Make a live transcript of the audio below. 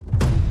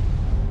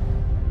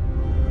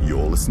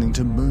listening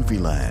to Movie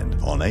Land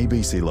on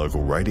ABC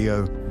Local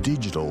Radio,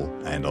 digital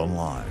and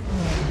online.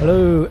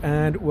 Hello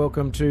and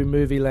welcome to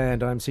Movie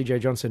Land. I'm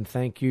CJ Johnson.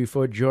 Thank you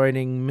for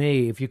joining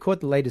me. If you caught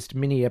the latest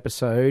mini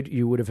episode,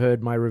 you would have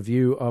heard my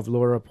review of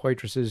Laura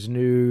Poitras's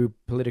new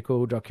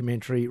political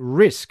documentary,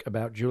 Risk,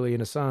 about Julian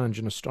Assange,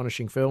 an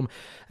astonishing film.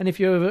 And if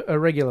you're a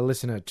regular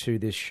listener to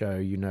this show,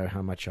 you know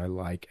how much I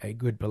like a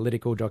good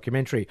political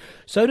documentary.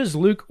 So does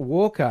Luke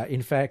Walker.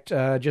 In fact,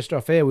 just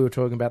off air, we were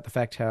talking about the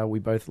fact how we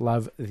both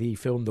love the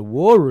film The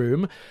War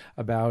Room,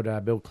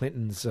 about Bill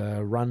Clinton's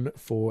run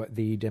for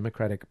the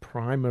Democratic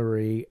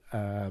primary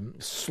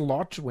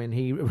slot when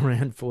he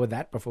ran for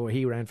that, before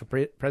he ran for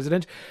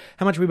president.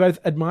 How much we both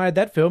admired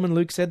that film, and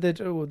Luke said that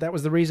that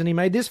was the reason he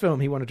made this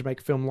film. He wanted to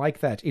make a film like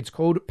that. It's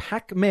called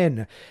Pac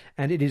Men,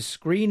 and it is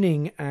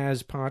screening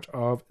as part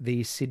of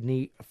the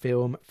Sydney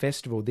Film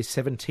Festival this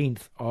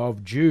 17th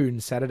of June,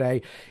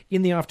 Saturday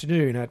in the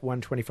afternoon at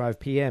 1:25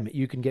 p.m.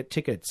 You can get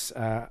tickets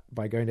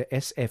by going to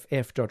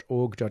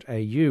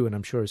sff.org.au, and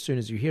I'm sure as soon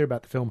as you hear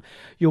about the film,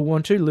 you'll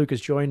want to. Luke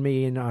has joined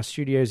me in our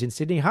studios in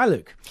Sydney. Hi,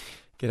 Luke.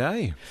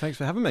 G'day. Thanks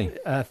for having me.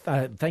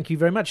 Thank you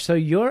very much. So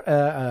you're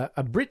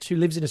a Brit who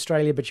lives in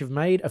Australia, but you've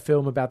made a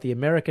film about the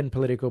American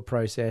political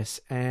process.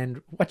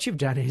 And what you've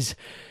done is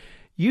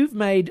you've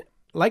made,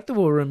 like The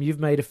War Room, you've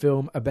made a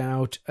film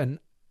about an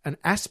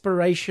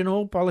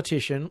aspirational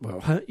politician,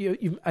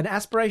 an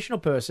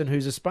aspirational person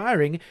who's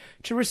aspiring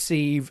to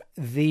receive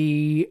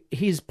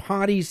his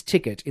party's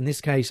ticket, in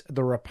this case,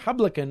 the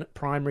Republican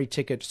primary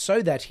ticket,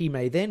 so that he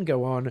may then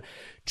go on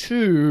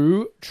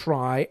to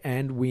try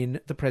and win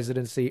the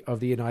presidency of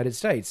the United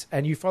States.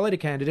 And you followed a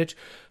candidate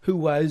who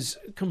was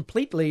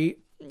completely,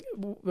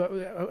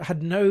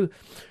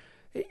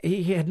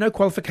 he had no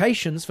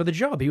qualifications for the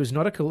job. He was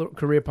not a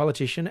career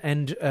politician,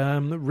 and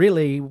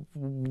really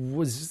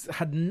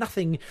had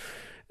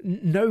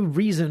no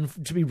reason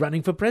to be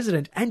running for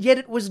president. And yet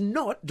it was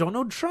not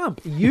Donald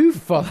Trump. You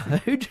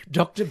followed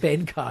Dr.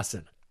 Ben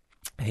Carson.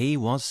 He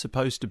was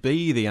supposed to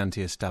be the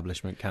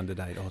anti-establishment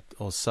candidate,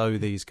 or so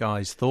these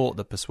guys thought,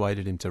 that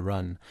persuaded him to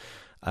run.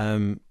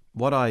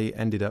 What I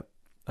ended up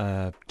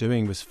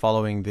doing was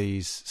following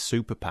these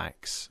super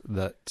PACs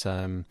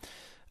that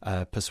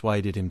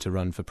persuaded him to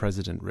run for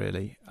president,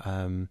 really.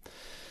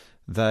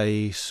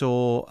 They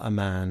saw a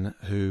man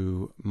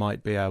who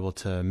might be able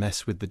to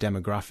mess with the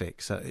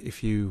demographics.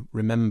 If you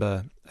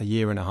remember, a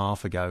year and a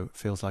half ago,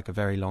 feels like a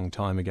very long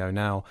time ago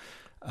now,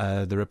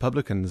 the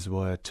Republicans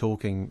were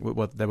talking,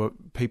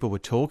 people were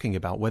talking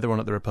about whether or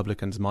not the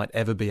Republicans might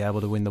ever be able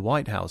to win the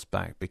White House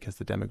back because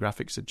the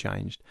demographics had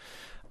changed.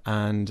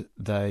 And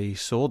they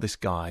saw this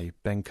guy,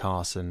 Ben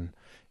Carson,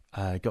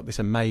 got this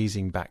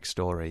amazing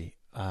backstory.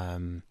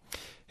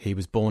 He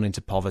was born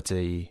into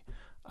poverty,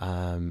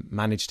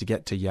 managed to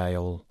get to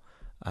Yale,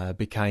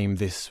 became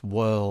this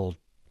world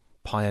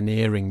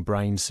pioneering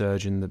brain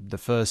surgeon, the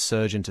first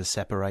surgeon to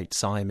separate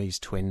Siamese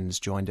twins,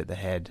 joined at the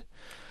head.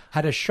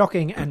 Had a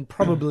shocking and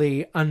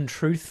probably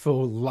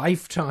untruthful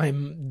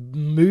Lifetime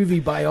movie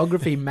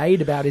biography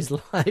made about his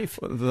life.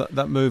 Well,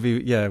 that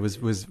movie,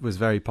 was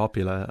very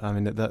popular. I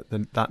mean,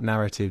 that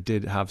narrative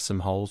did have some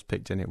holes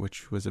picked in it,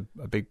 which was a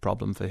big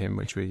problem for him,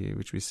 which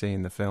we see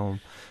in the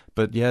film.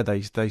 But yeah,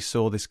 they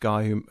saw this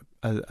guy who,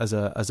 as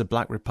a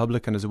black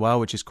Republican as well,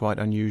 which is quite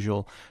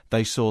unusual.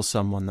 They saw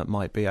someone that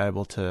might be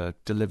able to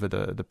deliver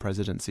the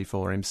presidency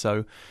for him.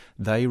 So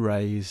they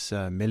raise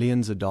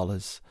millions of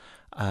dollars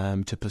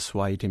to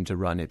persuade him to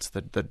run. It's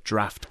the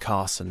Draft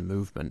Carson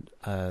movement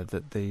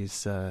that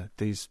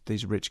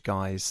these rich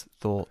guys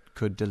thought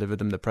could deliver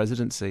them the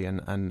presidency,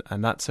 and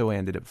that's who I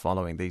ended up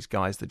following. These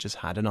guys that just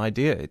had an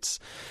idea.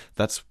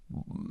 That's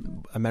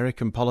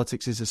American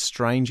politics is a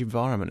strange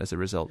environment as a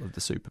result of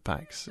the super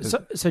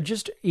PACs. So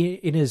just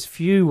in as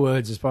few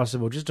words as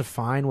possible, just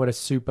define what a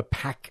super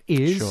PAC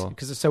is. Sure.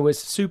 Because so it's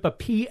super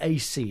PAC, a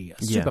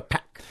super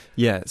PAC.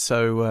 Yeah.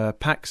 So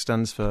PAC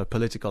stands for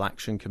Political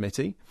Action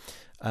Committee.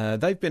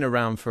 They've been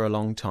around for a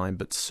long time,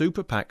 but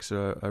super PACs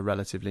are a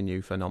relatively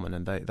new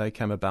phenomenon. They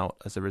came about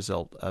as a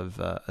result of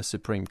a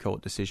Supreme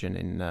Court decision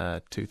in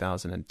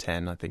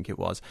 2010, I think it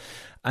was.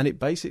 And it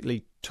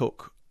basically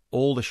took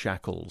all the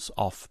shackles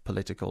off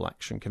political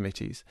action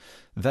committees.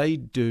 They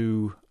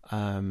do,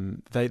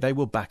 they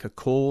will back a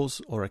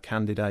cause or a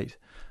candidate,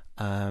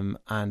 and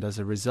as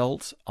a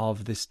result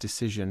of this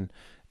decision,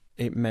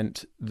 it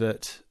meant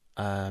that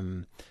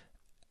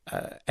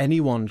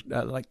anyone,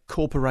 like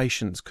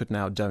corporations, could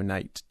now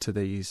donate to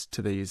these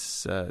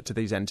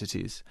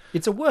entities.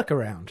 It's a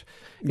workaround.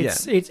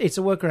 It's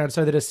a workaround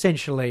so that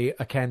essentially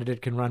a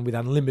candidate can run with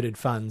unlimited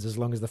funds as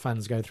long as the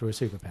funds go through a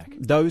super PAC.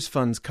 Those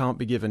funds can't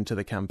be given to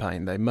the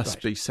campaign; they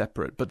must be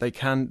separate. But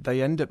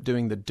they end up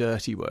doing the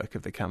dirty work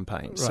of the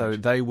campaign. Right. So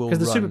they will,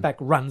 because the super PAC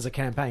runs a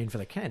campaign for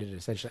the candidate,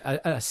 essentially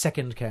a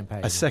second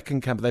campaign. A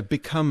second campaign. They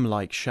become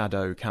like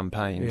shadow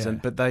campaigns,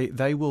 but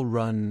they will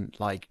run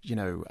like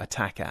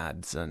attack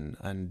ads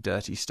and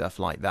dirty stuff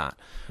like that.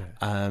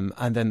 Yeah.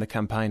 And then the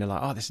campaign are like,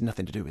 oh, this has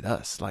nothing to do with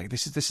us. Like,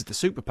 this is the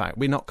super PAC.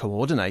 We're not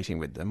coordinating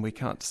with them. We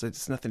can't.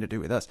 It's nothing to do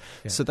with us.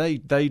 Yeah. So they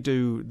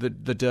do the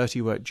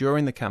dirty work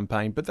during the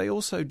campaign, but they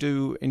also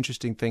do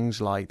interesting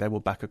things like they will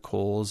back a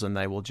cause and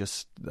they will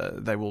just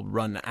they will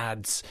run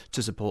ads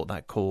to support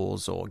that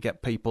cause or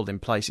get people in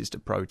places to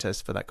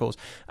protest for that cause.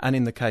 And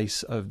in the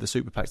case of the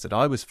super PACs that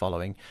I was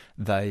following,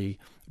 they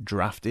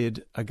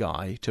drafted a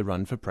guy to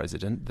run for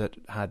president that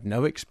had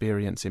no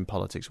experience in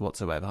politics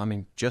whatsoever. I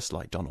mean, just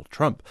like Donald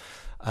Trump.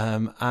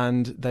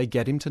 And they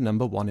get him to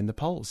number one in the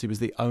polls. He was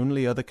the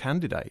only other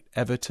candidate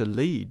ever to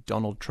lead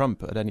Donald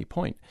Trump at any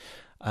point.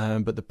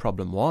 But the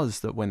problem was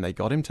that when they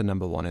got him to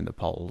number one in the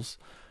polls,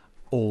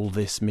 all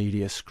this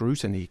media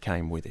scrutiny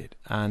came with it,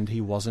 and he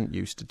wasn't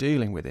used to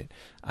dealing with it.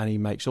 And he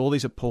makes all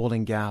these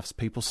appalling gaffes.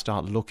 People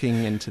start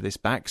looking into this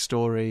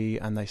backstory,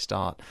 and they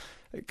start...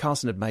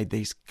 Carson had made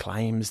these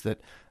claims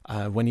that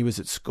when he was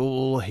at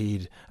school,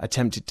 he'd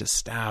attempted to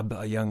stab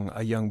a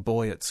young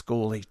boy at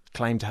school. He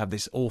claimed to have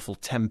this awful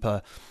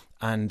temper,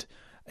 and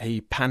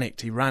he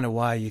panicked. He ran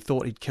away. He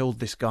thought he'd killed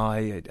this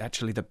guy.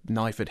 Actually, the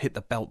knife had hit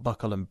the belt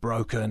buckle and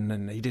broken,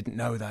 and he didn't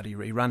know that. He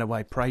ran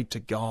away, prayed to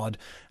God,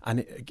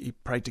 and he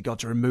prayed to God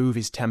to remove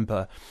his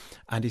temper,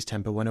 and his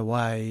temper went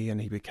away,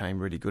 and he became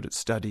really good at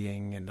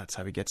studying, and that's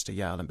how he gets to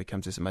Yale and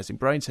becomes this amazing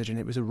brain surgeon.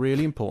 It was a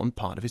really important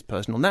part of his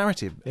personal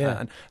narrative,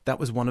 and that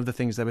was one of the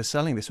things they were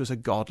selling. This was a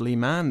godly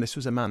man. This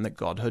was a man that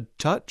God had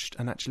touched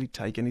and actually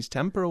taken his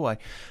temper away.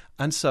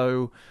 And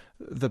so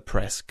the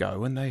press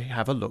go and they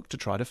have a look to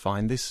try to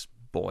find this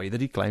boy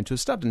that he claimed to have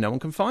stabbed, and no one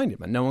can find him,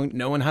 and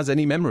no one has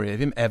any memory of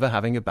him ever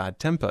having a bad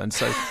temper. And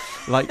so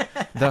like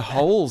the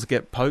holes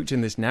get poked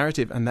in this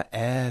narrative, and the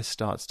air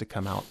starts to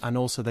come out, and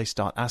also they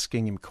start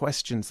asking him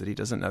questions that he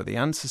doesn't know the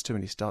answers to,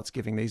 and he starts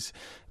giving these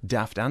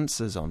daft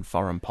answers on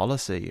foreign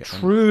policy.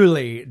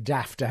 Truly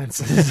daft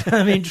answers.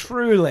 I mean,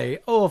 truly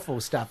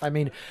awful stuff. I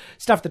mean,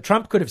 stuff that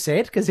Trump could have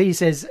said, because he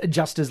says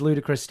just as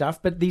ludicrous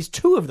stuff, but these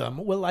two of them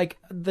were like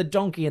the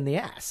donkey and the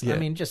ass. I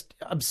mean, just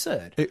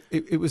absurd.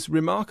 It was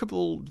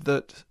remarkable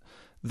that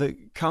the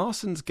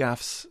Carson's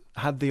gaffes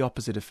had the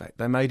opposite effect.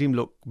 They made him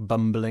look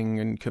bumbling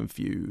and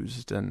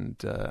confused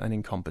and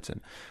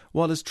incompetent,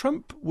 while as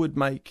Trump would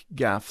make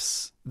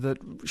gaffes that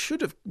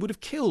would have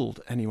killed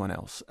anyone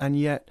else. And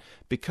yet,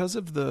 because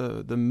of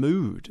the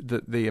mood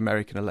that the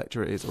American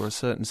electorate is, or a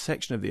certain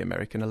section of the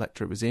American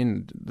electorate was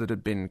in that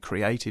had been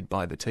created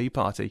by the Tea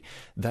Party,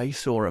 they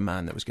saw a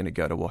man that was going to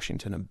go to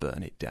Washington and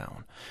burn it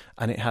down.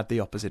 And it had the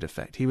opposite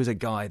effect. He was a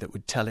guy that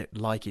would tell it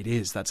like it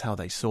is. That's how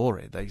they saw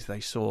it. They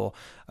saw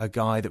a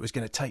guy that was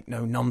going to take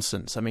no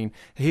nonsense. I mean,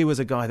 he was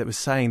a guy that was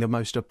saying the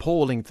most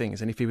appalling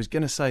things, and if he was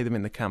going to say them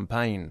in the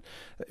campaign,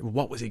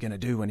 what was he going to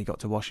do when he got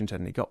to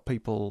Washington? He got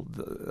people,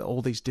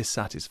 all these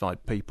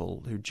dissatisfied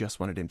people who just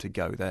wanted him to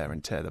go there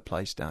and tear the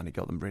place down. He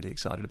got them really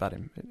excited about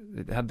him.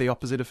 It had the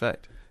opposite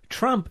effect.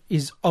 Trump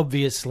is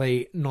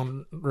obviously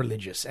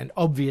non-religious and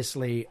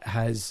obviously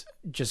has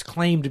just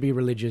claimed to be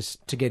religious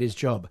to get his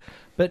job.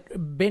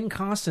 But Ben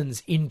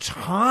Carson's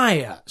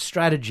entire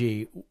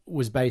strategy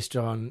was based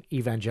on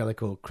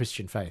evangelical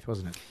Christian faith,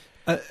 wasn't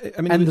it?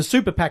 And the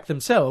super PAC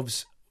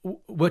themselves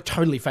were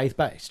totally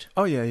faith-based.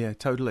 Oh, yeah,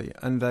 totally.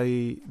 And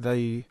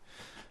they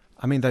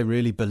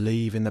really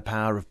believe in the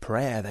power of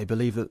prayer. They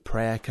believe that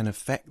prayer can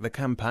affect the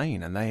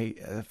campaign, and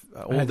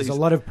there's a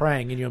lot of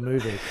praying in your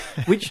movie,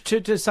 which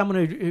to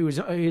someone who is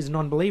a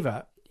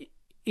non-believer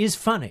is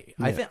funny.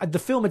 Yeah. I think the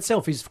film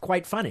itself is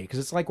quite funny because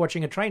it's like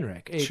watching a train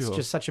wreck. It's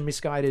just such a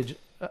misguided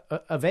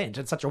event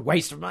and such a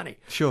waste of money.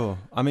 Sure.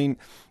 I mean,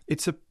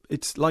 it's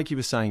like you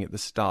were saying at the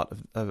start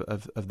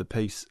of the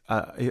piece.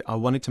 I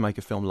wanted to make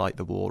a film like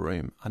The War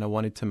Room, and I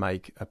wanted to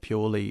make a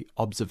purely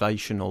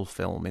observational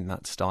film in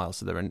that style.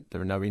 So there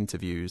are no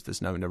interviews,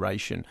 there's no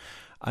narration,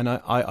 and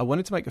I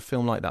wanted to make a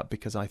film like that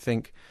because I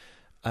think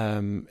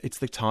it's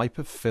the type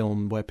of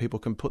film where people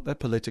can put their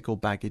political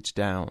baggage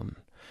down,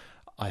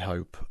 I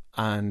hope,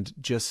 and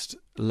just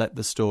let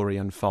the story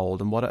unfold.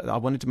 And what I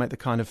wanted to make the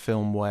kind of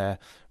film where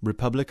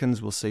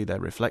Republicans will see their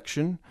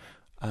reflection,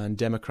 and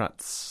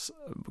Democrats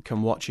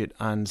can watch it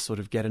and sort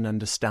of get an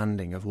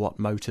understanding of what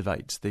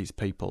motivates these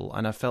people.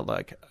 And I felt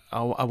like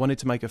I wanted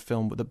to make a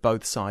film that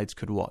both sides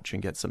could watch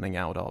and get something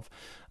out of.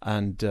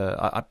 And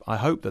I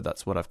hope that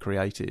that's what I've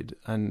created.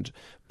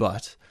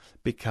 But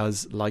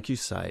because, like you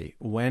say,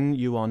 when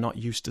you are not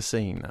used to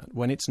seeing that,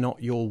 when it's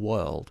not your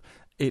world,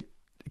 it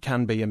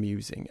can be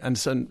amusing. And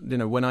so,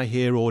 when I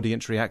hear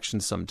audience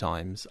reactions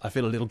sometimes, I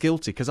feel a little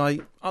guilty because I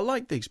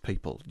like these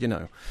people,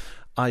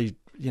 I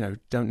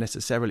don't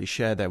necessarily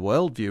share their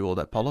worldview or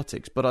their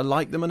politics, but I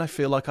like them and I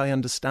feel like I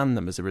understand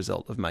them as a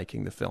result of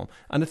making the film.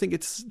 And I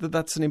think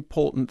that's an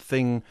important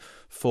thing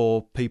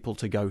for people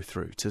to go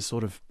through, to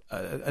sort of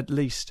at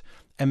least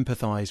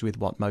empathise with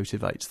what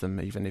motivates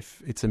them, even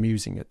if it's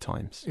amusing at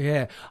times.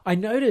 Yeah. I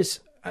notice,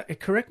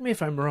 correct me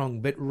if I'm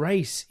wrong, but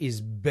race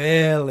is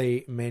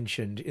barely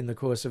mentioned in the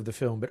course of the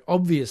film. But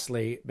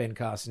obviously Ben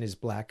Carson is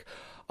black.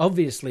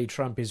 Obviously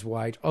Trump is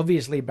white.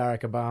 Obviously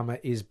Barack Obama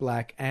is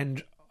black.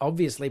 And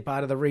obviously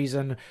part of the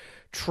reason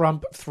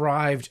Trump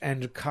thrived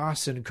and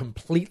Carson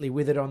completely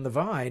withered on the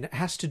vine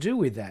has to do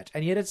with that.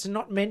 And yet it's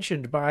not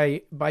mentioned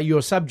by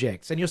your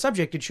subjects. And your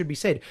subject, it should be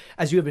said,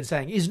 as you have been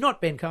saying, is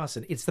not Ben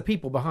Carson. It's the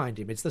people behind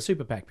him. It's the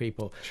Super PAC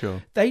people.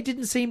 Sure. They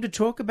didn't seem to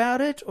talk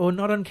about it, or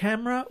not on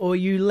camera, or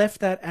you left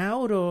that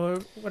out, or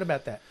what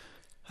about that?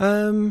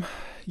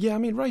 Yeah, I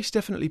mean, race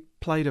definitely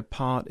played a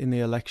part in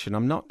the election.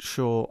 I'm not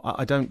sure.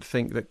 I don't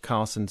think that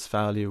Carson's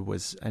failure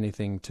was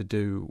anything to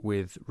do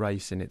with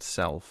race in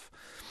itself.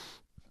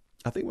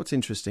 I think what's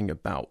interesting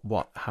about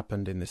what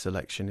happened in this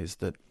election is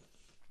that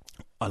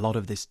a lot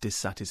of this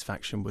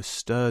dissatisfaction was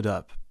stirred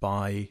up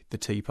by the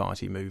Tea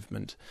Party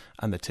movement,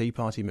 and the Tea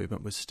Party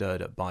movement was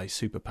stirred up by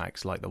super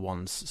PACs like the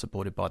ones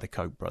supported by the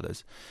Koch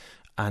brothers.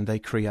 And they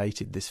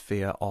created this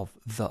fear of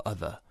the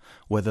other,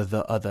 whether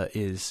the other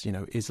is,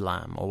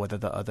 Islam, or whether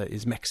the other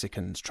is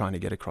Mexicans trying to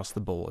get across the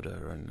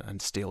border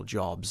and steal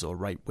jobs or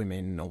rape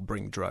women or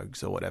bring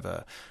drugs or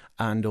whatever.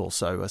 And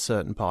also a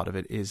certain part of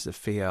it is the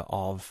fear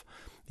of,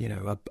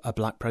 a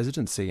black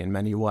presidency in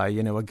many ways,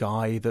 a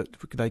guy that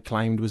they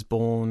claimed was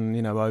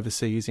born,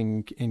 overseas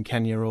in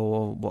Kenya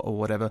or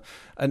whatever.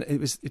 And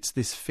it's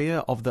this fear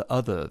of the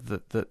other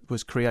that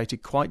was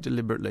created quite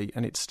deliberately,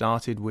 and it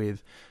started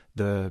with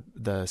the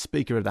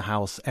Speaker of the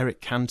House, Eric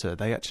Cantor.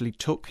 They actually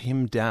took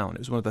him down. It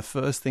was one of the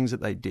first things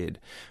that they did,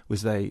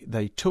 was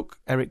they took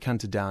Eric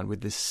Cantor down with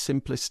this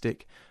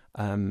simplistic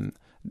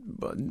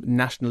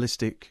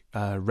nationalistic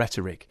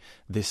rhetoric,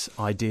 this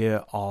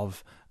idea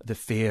of the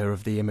fear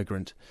of the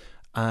immigrant.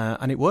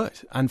 And it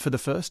worked. And for the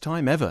first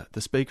time ever,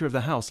 the Speaker of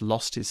the House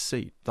lost his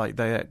seat.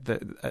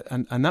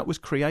 And that was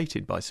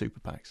created by super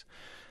PACs.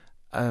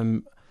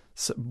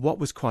 So what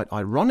was quite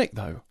ironic,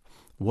 though,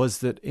 was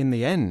that in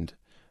the end,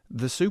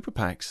 the super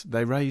PACs,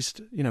 they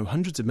raised,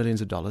 hundreds of millions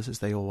of dollars, as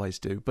they always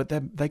do, but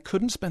they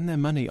couldn't spend their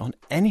money on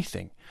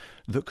anything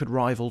that could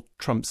rival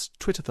Trump's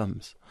Twitter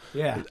thumbs.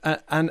 Yeah.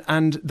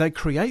 And they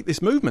create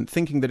this movement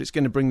thinking that it's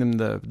going to bring them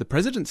the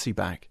presidency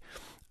back.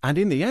 And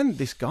in the end,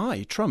 this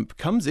guy, Trump,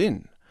 comes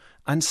in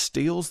and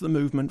steals the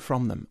movement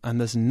from them, and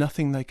there's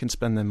nothing they can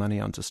spend their money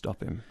on to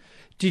stop him.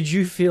 Did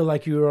you feel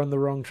like you were on the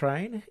wrong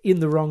train, in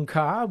the wrong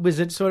car? Was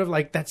it sort of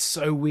like, that's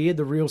so weird,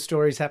 the real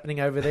story's happening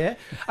over there?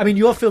 I mean,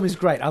 your film is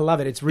great. I love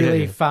it. It's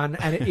really fun,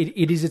 and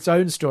it is its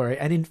own story.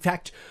 And in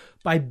fact,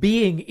 by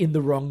being in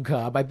the wrong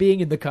car, by being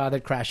in the car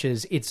that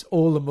crashes, it's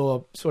all the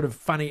more sort of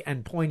funny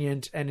and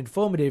poignant and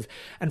informative.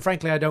 And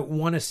frankly, I don't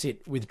want to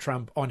sit with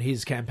Trump on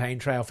his campaign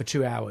trail for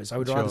 2 hours. I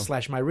would rather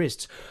slash my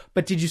wrists.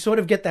 But did you sort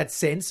of get that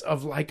sense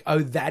of like, oh,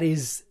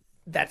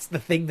 that's the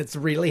thing that's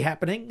really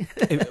happening?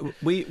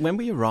 When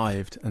we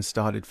arrived and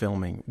started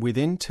filming,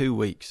 within 2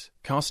 weeks,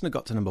 Carson had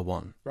got to number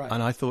one. Right.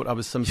 And I thought I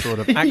was some sort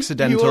of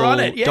accidental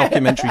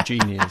documentary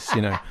genius,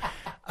 And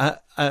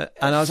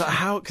I was like,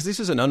 how? Because this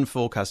was an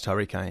unforecast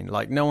hurricane.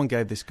 Like, no one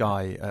gave this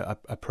guy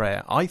a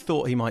prayer. I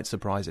thought he might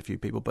surprise a few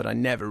people, but I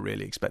never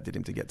really expected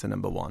him to get to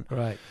number one.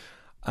 Right.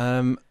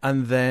 And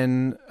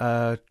then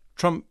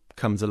Trump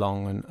comes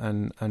along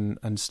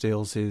and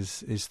steals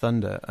his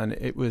thunder. And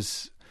it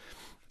was...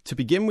 To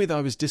begin with,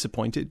 I was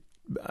disappointed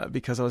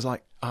because I was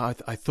like, I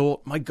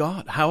thought, my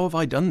God, how have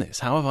I done this?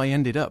 How have I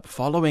ended up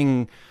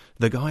following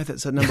the guy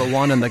that's at number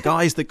one and the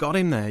guys that got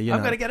him there? I'm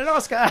going to get an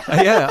Oscar.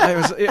 I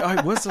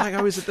was like,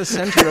 I was at the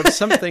center of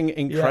something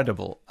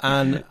incredible.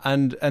 Yeah.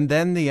 And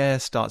then the air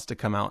starts to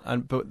come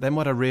out. But then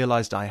what I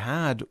realized I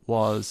had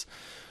was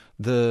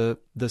the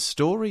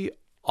story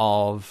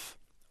of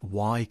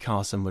why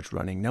Carson was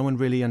running. No one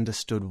really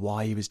understood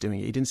why he was doing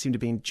it. He didn't seem to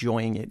be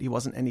enjoying it. He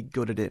wasn't any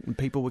good at it. And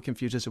people were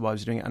confused as to why he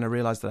was doing it. And I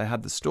realized that I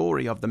had the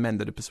story of the men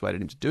that had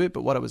persuaded him to do it.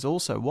 But what I was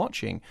also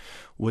watching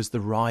was the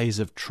rise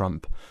of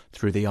Trump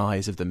through the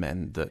eyes of the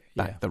men that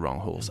backed the wrong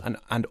horse.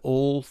 And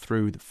all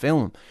through the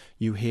film,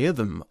 you hear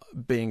them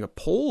being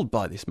appalled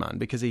by this man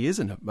because he is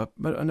an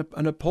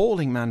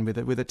appalling man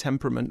with a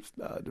temperament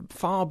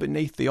far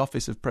beneath the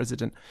office of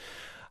president.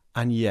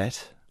 And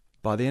yet,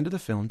 by the end of the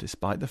film,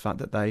 despite the fact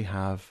that they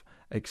have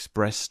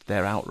expressed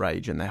their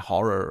outrage and their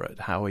horror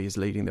at how he is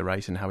leading the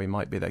race and how he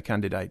might be their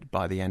candidate,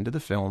 by the end of the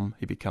film,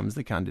 he becomes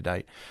the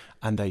candidate,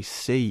 and they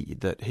see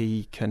that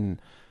he can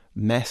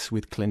mess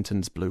with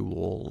Clinton's blue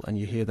wall, and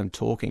you hear them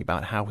talking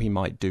about how he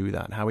might do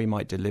that, how he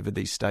might deliver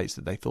these states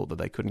that they thought that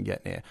they couldn't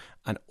get near,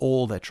 and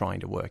all they're trying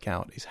to work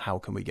out is how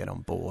can we get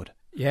on board.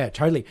 Yeah,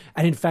 totally.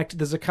 And in fact,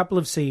 there's a couple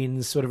of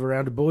scenes sort of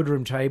around a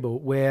boardroom table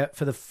where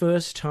for the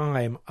first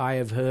time I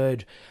have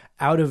heard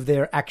out of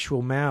their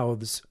actual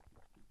mouths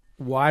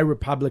why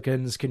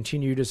Republicans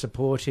continue to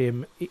support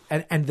him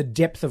and the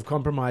depth of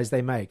compromise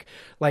they make.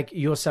 Like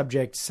your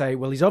subjects say,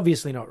 well, he's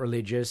obviously not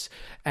religious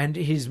and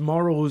his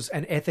morals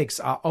and ethics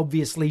are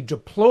obviously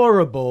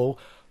deplorable,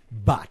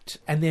 but,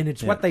 and then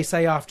it's what they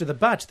say after the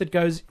but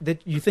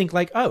that you think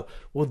like, oh,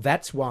 well,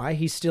 that's why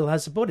he still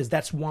has supporters.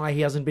 That's why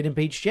he hasn't been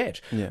impeached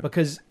yet. Yeah.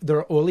 Because there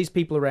are all these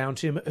people around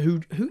him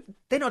who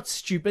they're not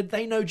stupid.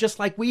 They know just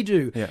like we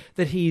do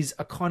that he's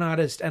a con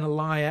artist and a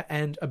liar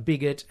and a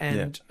bigot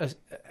and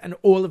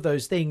all of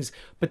those things.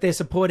 But they're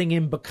supporting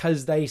him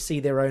because they see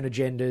their own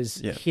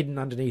agendas hidden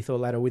underneath all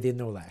that or within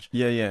all that.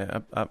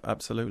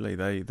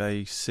 Absolutely.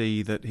 They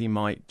see that he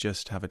might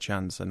just have a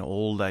chance, and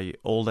all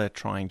they're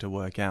trying to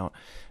work out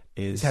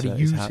is how to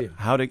use him,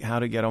 how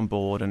to get on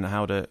board,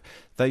 and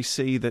they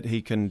see that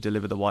he can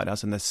deliver the White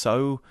House, and they're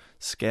so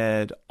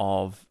scared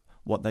of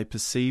what they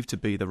perceive to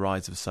be the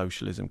rise of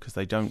socialism because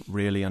they don't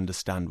really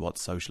understand what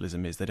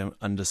socialism is. They don't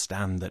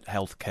understand that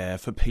healthcare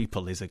for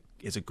people is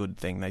a good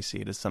thing. They see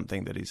it as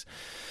something that is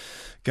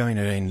going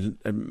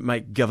to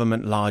make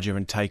government larger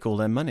and take all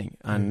their money.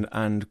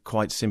 And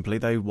quite simply,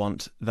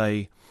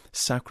 they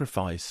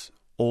sacrifice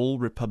all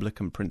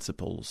Republican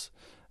principles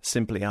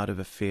simply out of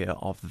a fear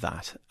of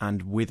that.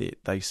 And with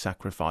it, they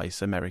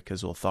sacrifice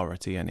America's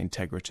authority and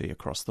integrity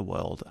across the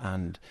world.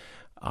 And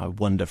I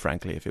wonder,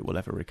 frankly, if it will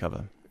ever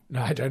recover.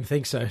 No, I don't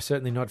think so.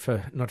 Certainly not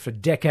for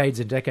decades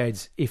and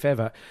decades, if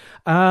ever.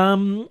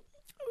 There's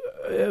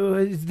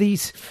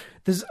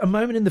a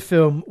moment in the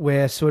film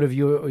where sort of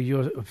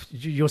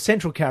your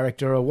central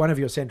character, or one of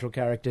your central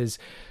characters,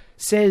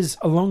 says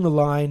along the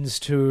lines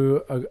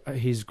to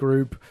his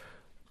group,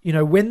 you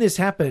know, when this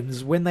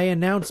happens, when they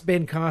announce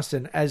Ben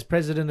Carson as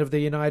president of the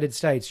United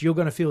States, you're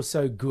going to feel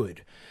so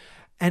good.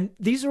 And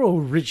these are all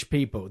rich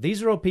people.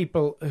 These are all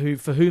people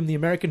for whom the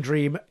American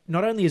dream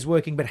not only is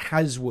working, but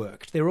has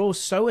worked. They're all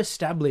so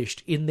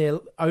established in their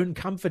own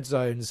comfort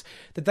zones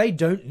that they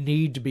don't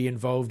need to be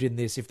involved in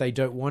this if they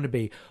don't want to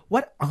be.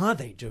 What are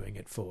they doing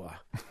it for?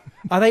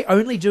 Are they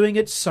only doing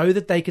it so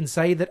that they can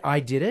say that I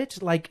did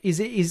it? Like, is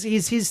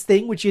his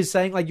thing, which is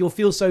saying, like, you'll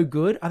feel so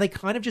good? Are they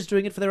kind of just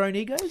doing it for their own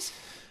egos?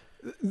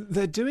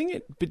 They're doing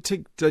it, but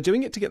they're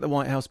doing it to get the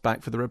White House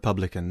back for the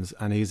Republicans,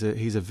 and he's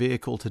a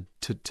vehicle to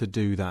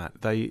do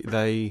that.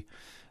 The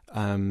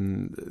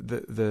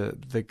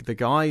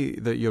guy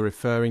that you're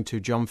referring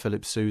to, John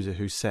Philip Sousa,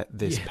 who set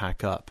this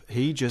pack up,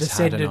 he just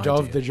had an idea. Descendant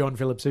of the John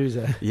Philip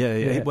Sousa.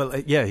 Yeah. Well,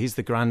 he's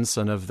the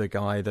grandson of the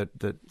guy that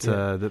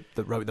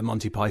wrote the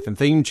Monty Python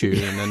theme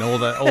tune and all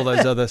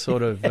those other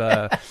sort of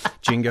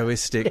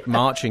jingoistic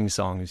marching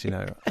songs, you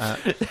know.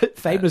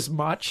 Famous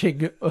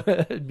marching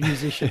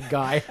musician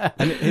guy.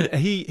 And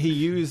he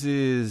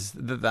uses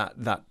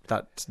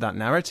that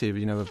narrative,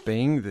 you know, of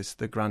being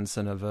the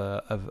grandson of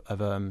a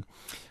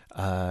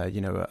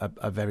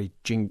very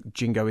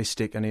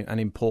jingoistic and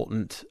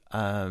important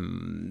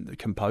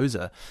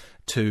composer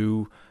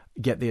to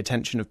get the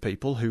attention of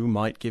people who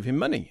might give him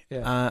money.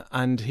 Yeah.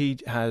 And he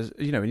has,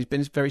 you know, he's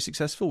been very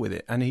successful with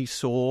it. And he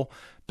saw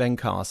Ben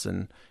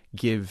Carson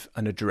give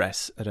an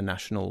address at a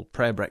national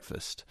prayer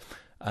breakfast.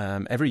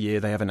 Every year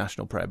they have a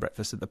national prayer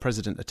breakfast that the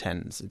president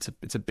attends.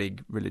 It's a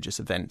big religious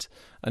event,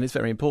 and it's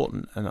very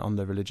important on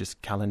the religious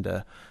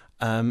calendar.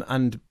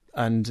 And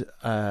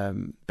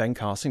Ben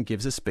Carson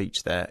gives a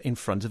speech there in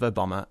front of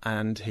Obama,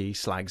 and he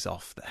slags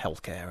off the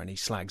healthcare, and he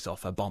slags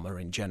off Obama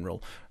in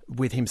general,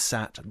 with him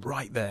sat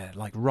right there,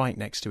 like right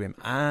next to him.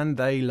 And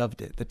they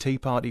loved it. The Tea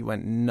Party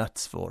went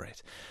nuts for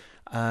it.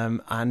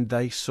 And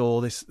they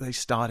saw this. They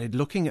started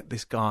looking at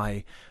this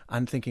guy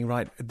and thinking,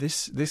 right,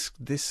 this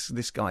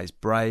guy is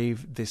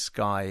brave. This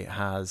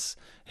guy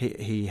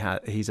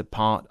he's a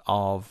part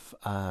of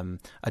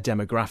a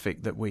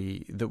demographic that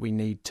we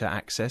need to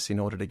access in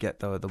order to get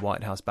the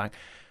White House back.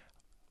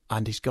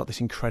 And he's got this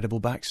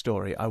incredible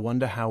backstory. I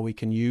wonder how we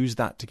can use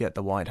that to get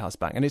the White House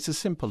back. And it's as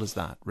simple as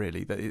that,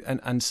 really.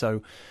 And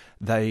so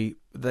they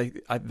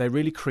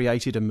really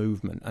created a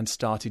movement and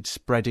started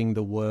spreading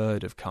the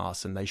word of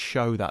Carson. They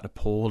show that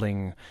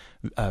appalling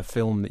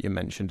film that you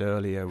mentioned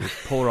earlier with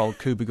poor old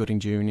Cuba Gooding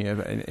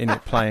Jr. in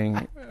it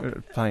playing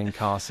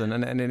Carson,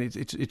 and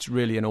it's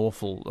really a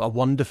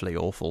wonderfully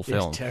awful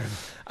film. It's terrible.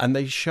 And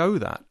they show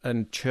that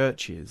in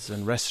churches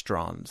and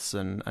restaurants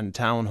and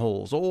town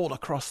halls all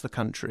across the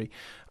country,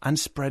 and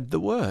spread the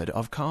word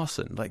of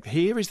Carson. Like,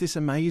 here is this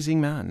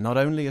amazing man, not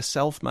only a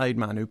self-made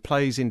man who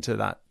plays into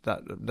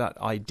that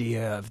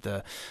idea of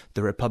the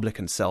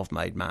Republican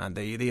self-made man,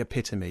 the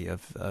epitome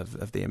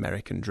of the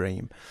American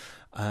dream.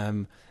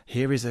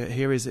 Here is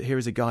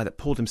a guy that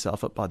pulled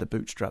himself up by the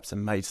bootstraps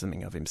and made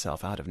something of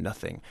himself out of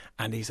nothing,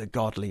 and he's a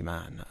godly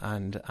man,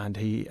 and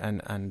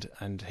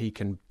he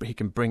can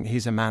bring.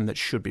 He's a man that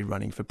should be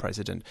running for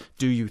president.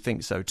 Do you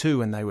think so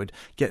too? And they would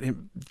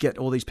get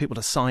all these people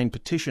to sign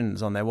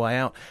petitions on their way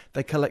out.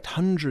 They collect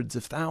hundreds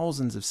of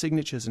thousands of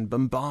signatures and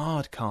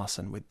bombard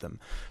Carson with them.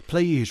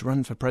 Please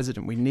run for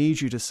president. We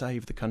need you to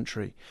save the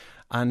country.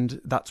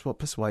 And that's what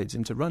persuades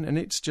him to run. And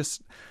it's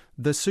just,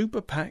 the super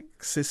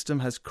PAC system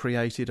has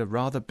created a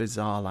rather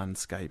bizarre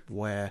landscape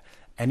where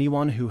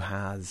anyone who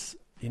has,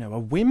 you know, a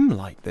whim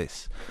like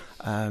this,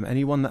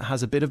 anyone that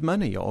has a bit of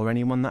money or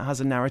anyone that has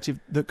a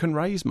narrative that can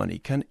raise money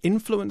can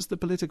influence the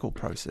political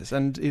process.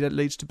 And it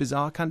leads to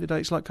bizarre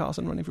candidates like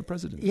Carson running for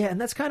president. Yeah,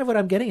 and that's kind of what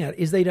I'm getting at,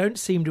 is they don't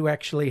seem to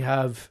actually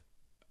have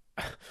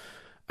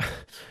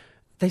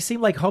they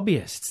seem like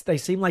hobbyists. They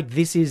seem like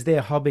this is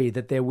their hobby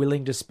that they're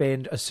willing to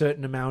spend a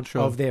certain amount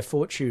of their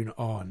fortune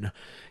on,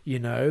 you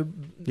know.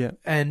 Yeah.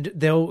 And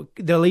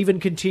they'll even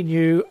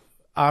continue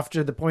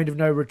after the point of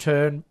no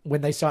return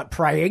when they start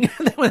praying.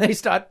 And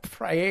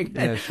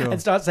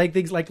start saying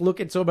things like,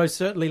 look, it's almost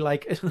certainly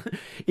like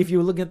if you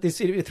were looking at this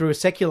through a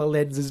secular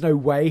lens, there's no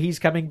way he's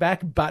coming back,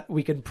 but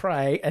we can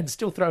pray and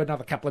still throw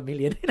another couple of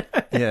million.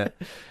 Yeah.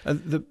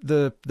 And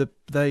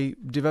they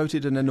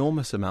devoted an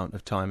enormous amount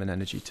of time and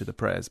energy to the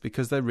prayers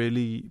because they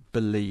really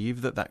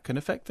believe that can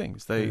affect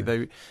things.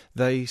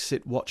 They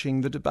sit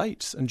watching the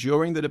debates, and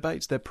during the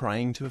debates they're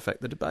praying to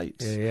affect the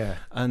debates. Yeah.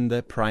 And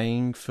they're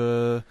praying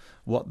for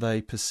what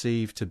they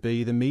perceive to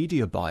be the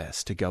media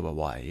bias to go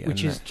away.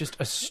 Which is just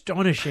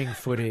astonishing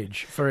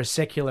footage for a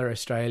secular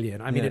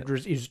Australian. I mean, it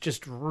is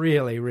just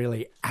really,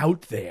 really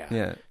out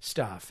there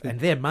stuff. And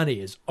their money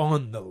is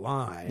on the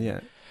line. Yeah.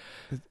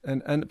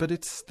 But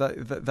it's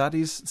that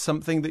is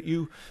something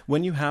that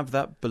when you have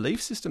that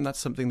belief system, that's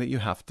something that you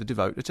have to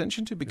devote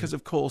attention to, because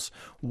of course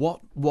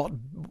what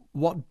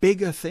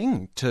bigger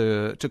thing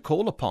to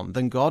call upon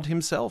than God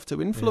himself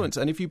to influence?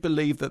 And if you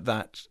believe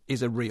that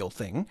is a real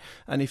thing,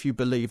 and if you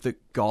believe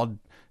that God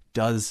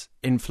does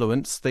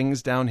influence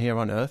things down here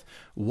on earth,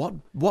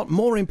 what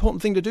more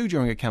important thing to do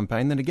during a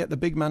campaign than to get the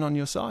big man on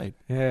your side?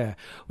 Yeah.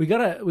 We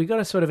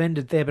gotta sort of end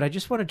it there, but I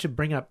just wanted to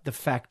bring up the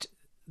fact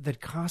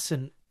that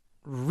Carson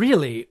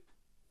really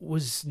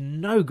was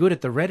no good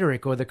at the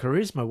rhetoric or the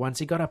charisma once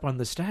he got up on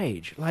the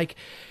stage. Like,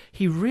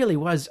 he really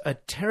was a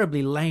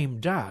terribly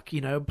lame duck.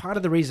 You know, part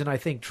of the reason I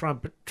think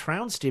Trump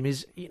trounced him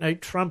is, you know,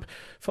 Trump,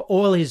 for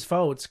all his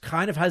faults,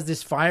 kind of has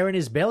this fire in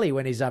his belly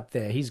when he's up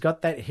there. He's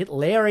got that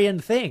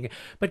Hitlerian thing.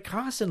 But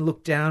Carson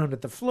looked down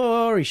at the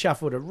floor, he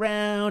shuffled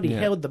around, he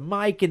held the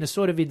mic in a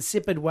sort of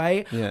insipid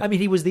way. Yeah. I mean,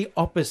 he was the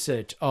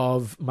opposite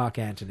of Mark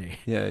Antony.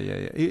 Yeah.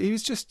 He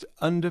was just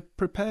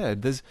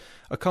underprepared. There's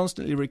a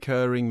constantly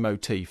recurring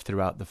motif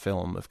throughout the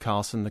film of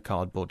Carson the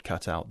cardboard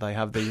cutout. They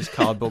have these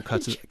cardboard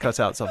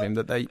cutouts of him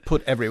that they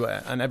put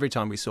everywhere, and every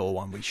time we saw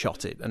one we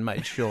shot it and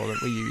made sure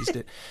that we used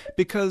it,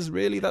 because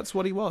really that's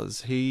what he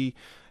was. He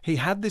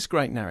had this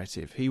great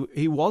narrative.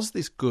 He was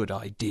this good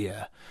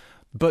idea.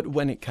 But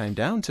when it came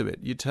down to it,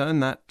 you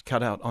turn that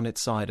cutout on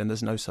its side and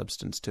there's no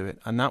substance to it.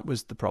 And that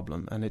was the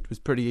problem. And it was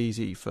pretty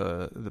easy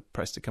for the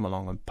press to come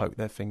along and poke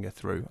their finger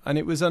through. And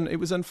it was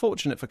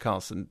unfortunate for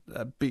Carson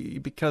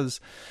because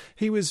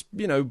he was,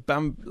 you know,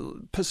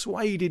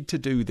 persuaded to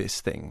do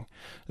this thing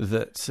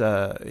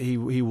that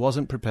he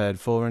wasn't prepared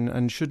for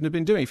and shouldn't have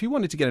been doing. If he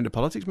wanted to get into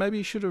politics, maybe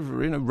he should have,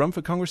 you know, run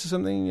for Congress or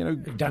something, you know,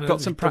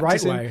 got some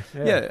practice the right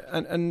way. Yeah,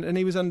 and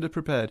he was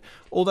underprepared.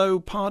 Although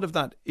part of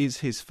that is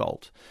his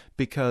fault,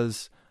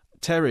 because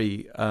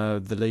Terry,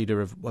 the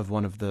leader of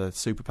one of the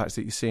super PACs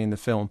that you see in the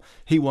film,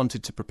 he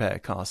wanted to prepare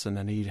Carson,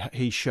 and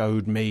he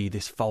showed me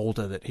this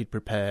folder that he'd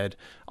prepared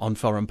on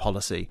foreign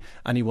policy,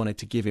 and he wanted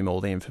to give him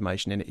all the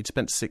information in it. He'd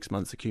spent 6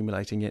 months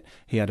accumulating it.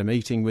 He had a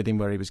meeting with him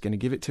where he was going to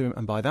give it to him,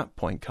 and by that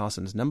point,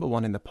 Carson's number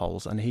one in the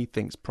polls, and he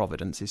thinks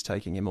Providence is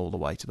taking him all the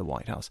way to the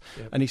White House.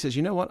 Yep. And he says,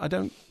 you know what, I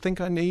don't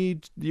think I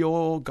need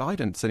your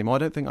guidance anymore. I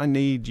don't think I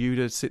need you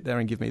to sit there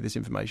and give me this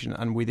information.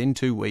 And within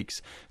 2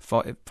 weeks,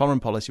 foreign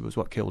policy was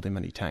what killed him,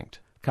 and he tanked.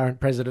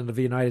 Current president of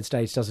the United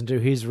States doesn't do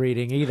his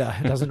reading either,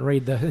 doesn't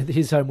read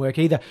his homework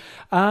either.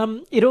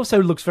 It also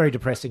looks very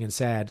depressing and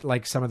sad,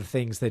 like some of the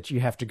things that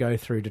you have to go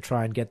through to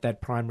try and get that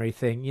primary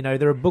thing. You know,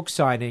 there are book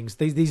signings.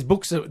 These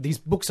books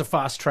are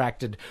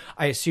fast-tracked and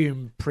I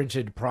assume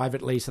printed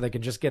privately so they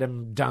can just get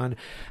them done.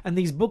 And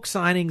these book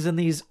signings and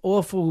these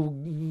awful,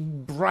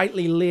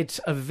 brightly lit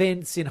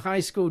events in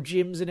high school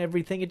gyms and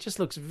everything, it just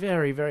looks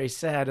very, very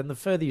sad. And the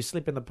further you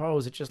slip in the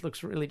polls, it just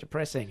looks really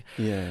depressing.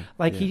 Yeah.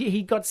 Like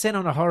he got sent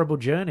on a horrible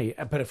journey,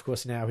 but of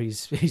course now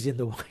he's in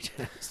the White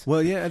House.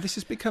 Well, yeah, this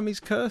has become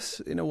his curse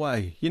in a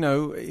way. You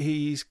know,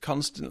 he's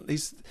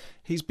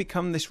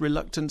become this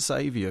reluctant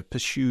saviour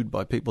pursued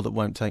by people that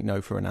won't take no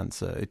for an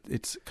answer.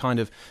 It's kind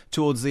of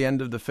towards the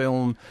end of the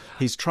film,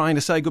 he's trying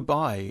to say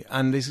goodbye,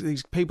 and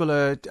these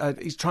people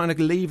he's trying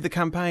to leave the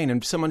campaign,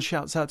 and someone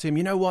shouts out to him,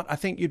 you know what, I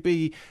think you'd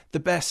be the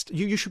best,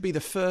 you should be the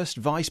first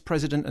vice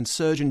president and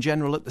surgeon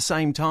general at the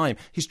same time.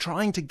 He's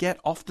trying to get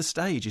off the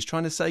stage, he's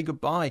trying to say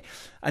goodbye,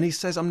 and he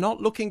says, I'm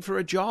not looking for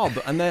a job,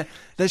 and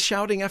they're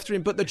shouting after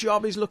him, but the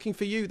job is looking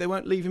for you. They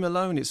won't leave him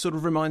alone. It sort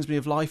of reminds me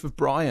of Life of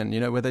Brian, you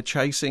know, where they're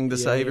chasing the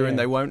saviour and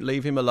they won't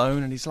leave him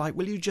alone, and he's like,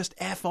 will you just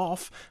F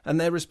off? And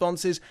their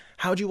response is,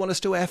 how do you want us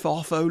to F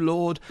off, oh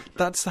Lord?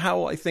 That's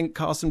how I think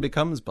Carson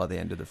becomes by the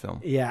end of the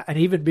film. Yeah, and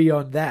even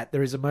beyond that,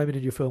 there is a moment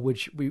in your film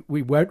which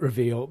we won't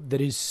reveal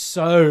that is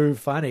so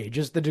funny,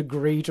 just the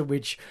degree to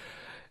which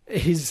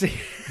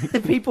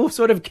people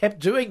sort of kept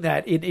doing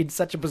that in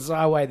such a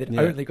bizarre way that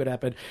only could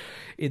happen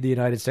in the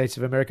United States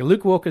of America.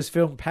 Luke Walker's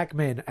film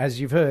Pac-Man, as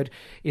you've heard,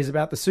 is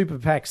about the super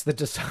PACs that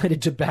decided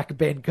to back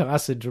Ben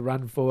Carson to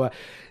run for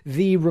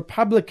the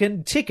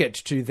Republican ticket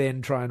to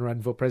then try and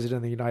run for president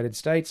of the United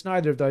States.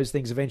 Neither of those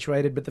things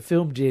eventuated, but the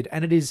film did,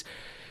 and it is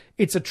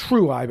It's a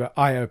true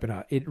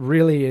eye-opener. It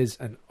really is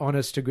an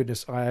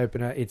honest-to-goodness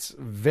eye-opener. It's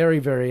very,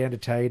 very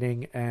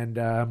entertaining, and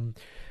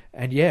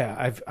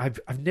yeah,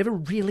 I've never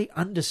really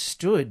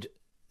understood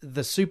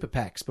the super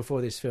PACs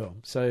before this film,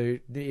 so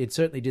it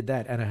certainly did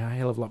that, and a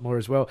hell of a lot more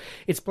as well.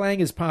 It's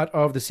playing as part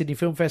of the Sydney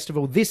Film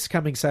Festival this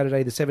coming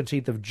Saturday, the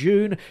 17th of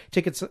June.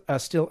 Tickets are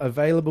still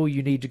available.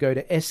 You need to go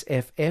to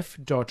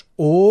sff.org.au.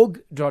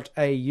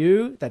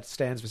 That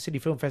stands for Sydney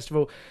Film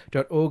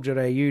Festival.org.au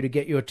to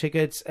get your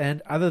tickets.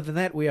 And other than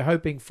that, we are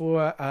hoping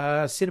for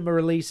cinema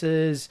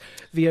releases,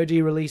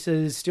 VOD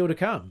releases still to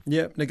come.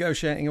 Yeah,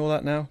 negotiating all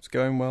that now. It's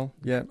going well.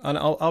 Yeah, and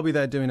I'll be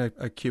there doing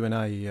a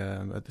Q&A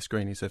at the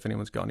screening, so if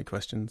anyone's got any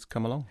questions,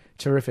 come along.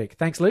 Terrific.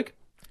 Thanks, Luke.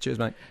 Cheers,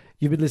 mate.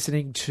 You've been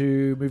listening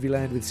to Movie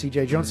Land with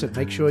CJ Johnson.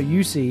 Make sure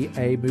you see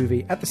a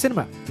movie at the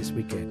cinema this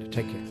weekend.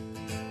 Take care.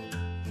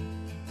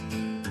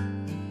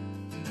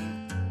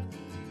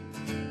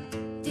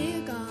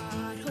 Dear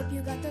God, hope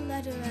you got the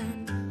letter,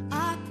 and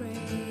I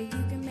pray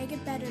you can make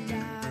it better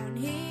down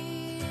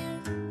here.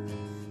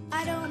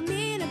 I don't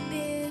mean a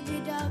big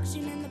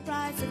reduction in the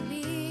price of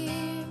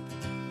beer,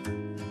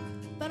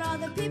 but all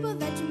the people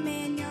that you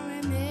made in your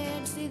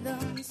image, see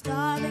them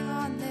starving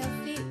on their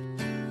feet,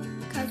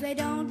 'cause they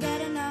don't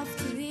get enough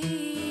to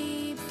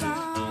eat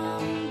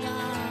from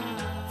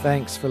God.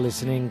 Thanks for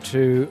listening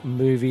to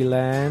Movie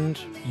Land.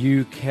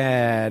 You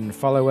can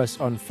follow us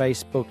on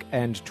Facebook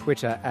and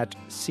Twitter at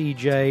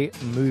CJ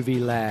Movie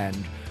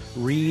Land.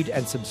 Read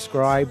and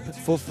subscribe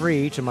for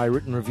free to my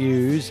written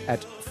reviews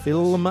at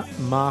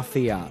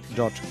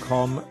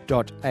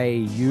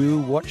filmmafia.com.au.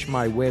 Watch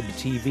my web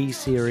TV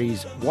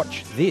series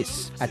Watch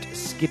This at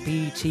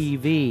Skippy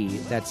TV.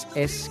 That's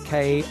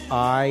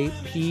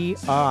SKIPI.TV.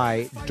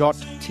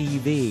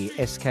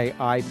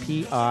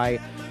 SKIPI.TV.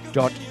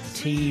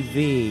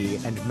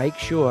 And make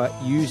sure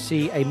you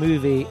see a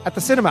movie at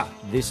the cinema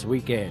this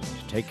weekend.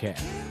 Take care.